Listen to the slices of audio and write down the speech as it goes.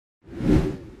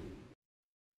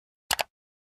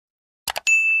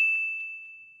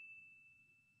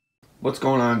What's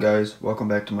going on, guys? Welcome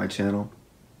back to my channel.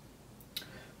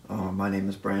 My name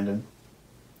is Brandon.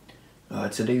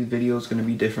 Today's video is going to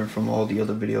be different from all the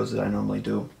other videos that I normally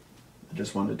do. I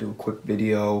just wanted to do a quick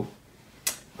video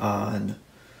on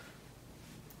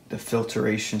the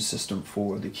filtration system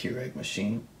for the Keurig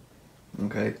machine.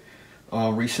 Okay.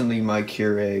 Recently my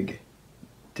Keurig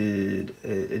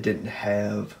didn't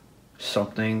have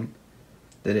something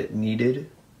that it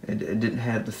needed. It didn't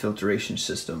have the filtration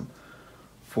system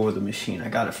for the machine. I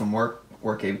got it from work.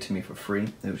 Work gave it to me for free.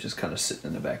 It was just kind of sitting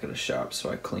in the back of the shop, so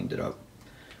I cleaned it up.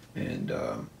 And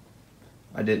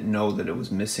I didn't know that it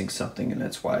was missing something, and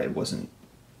that's why it wasn't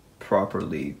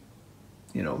properly,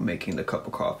 making the cup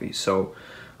of coffee. So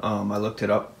I looked it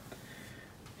up,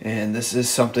 and this is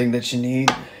something that you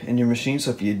need in your machine.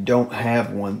 So if you don't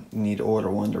have one, you need to order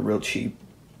one. They're real cheap.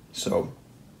 So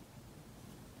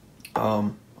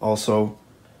also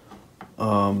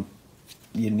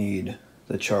you need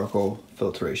the charcoal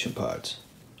filtration pods.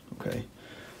 Okay.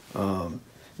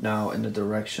 Now in the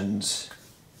directions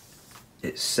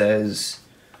it says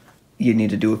you need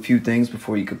to do a few things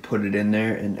before you could put it in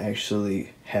there and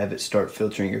actually have it start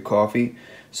filtering your coffee.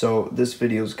 So this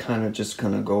video is kind of just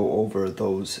gonna go over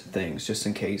those things just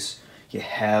in case you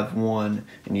have one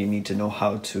and you need to know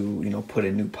how to put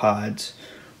in new pods,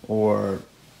 or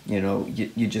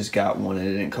you just got one and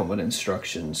it didn't come with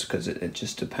instructions, because it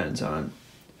just depends on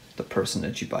the person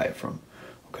that you buy it from.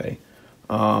 Okay.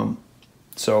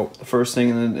 So the first thing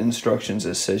in the instructions,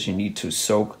 it says you need to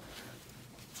soak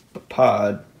the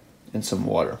pod in some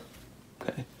water.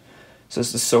 Okay. It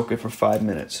says to soak it for 5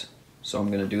 minutes. So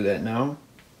I'm going to do that now.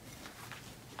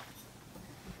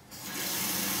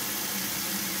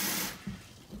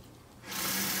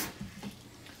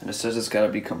 And it says it's got to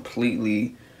be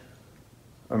completely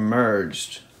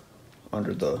immersed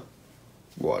under the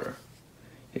water.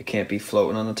 It can't be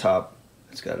floating on the top.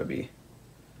 It's got to be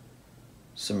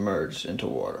submerged into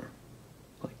water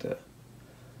like that.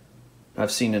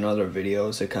 I've seen in other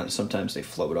videos sometimes they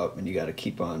float up and you got to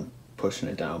keep on pushing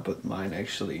it down, but mine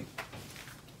actually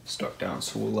stuck down,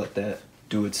 so we'll let that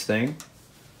do its thing.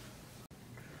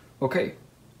 Okay,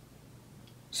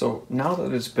 so now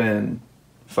that it's been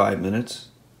 5 minutes,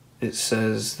 it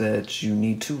says that you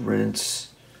need to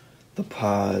rinse the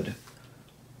pod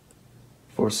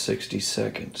for 60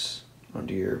 seconds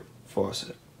under your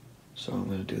faucet. So I'm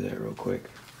going to do that real quick.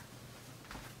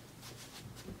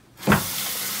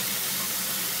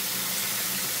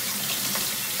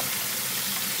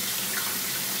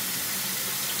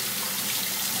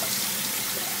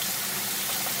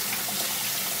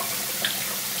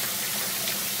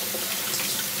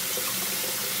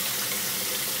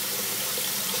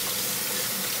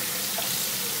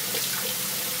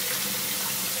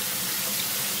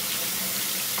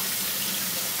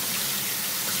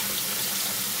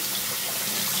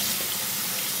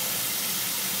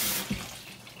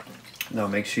 Now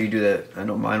make sure you do that. I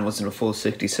know mine wasn't a full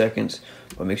 60 seconds,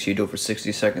 but make sure you do it for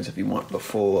 60 seconds if you want the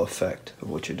full effect of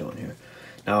what you're doing here.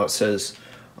 Now it says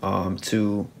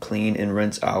to clean and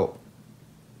rinse out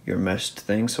your meshed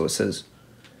thing. So it says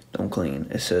don't clean.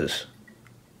 It says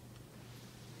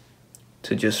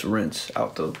to just rinse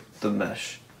out the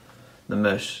mesh. The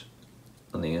mesh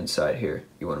on the inside here.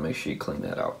 You want to make sure you clean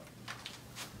that out.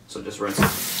 So just rinse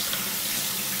it.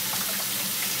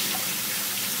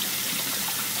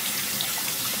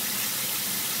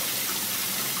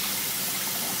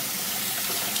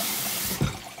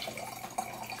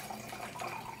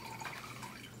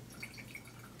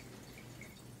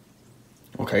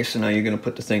 Okay, so now you're going to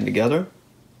put the thing together.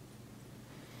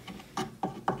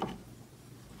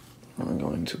 I'm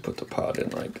going to put the pod in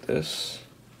like this.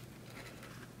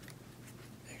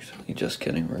 Actually, just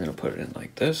kidding. We're going to put it in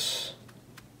like this.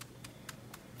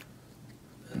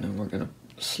 And then we're going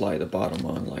to slide the bottom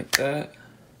on like that.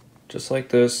 Just like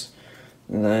this.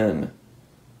 And then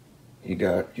you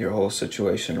got your whole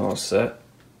situation all set.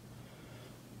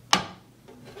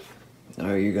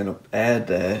 Now you're going to add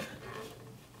that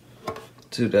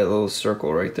to that little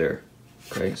circle right there.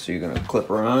 Okay, so you're gonna clip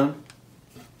her on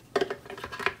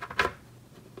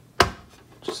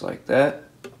just like that.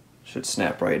 Should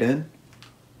snap right in.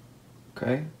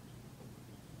 Okay,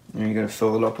 and you're gonna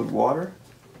fill it up with water.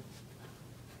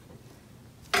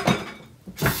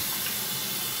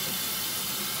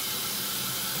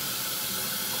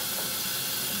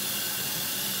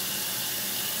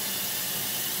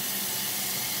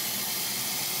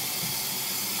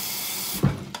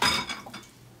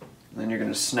 Then you're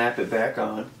going to snap it back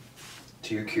on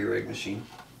to your Keurig machine.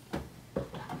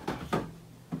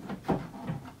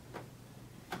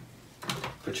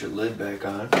 Put your lid back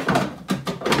on.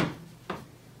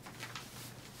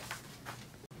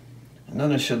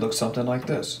 then it should look something like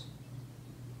this.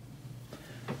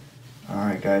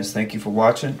 Alright guys, thank you for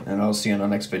watching, and I'll see you in the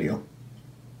next video.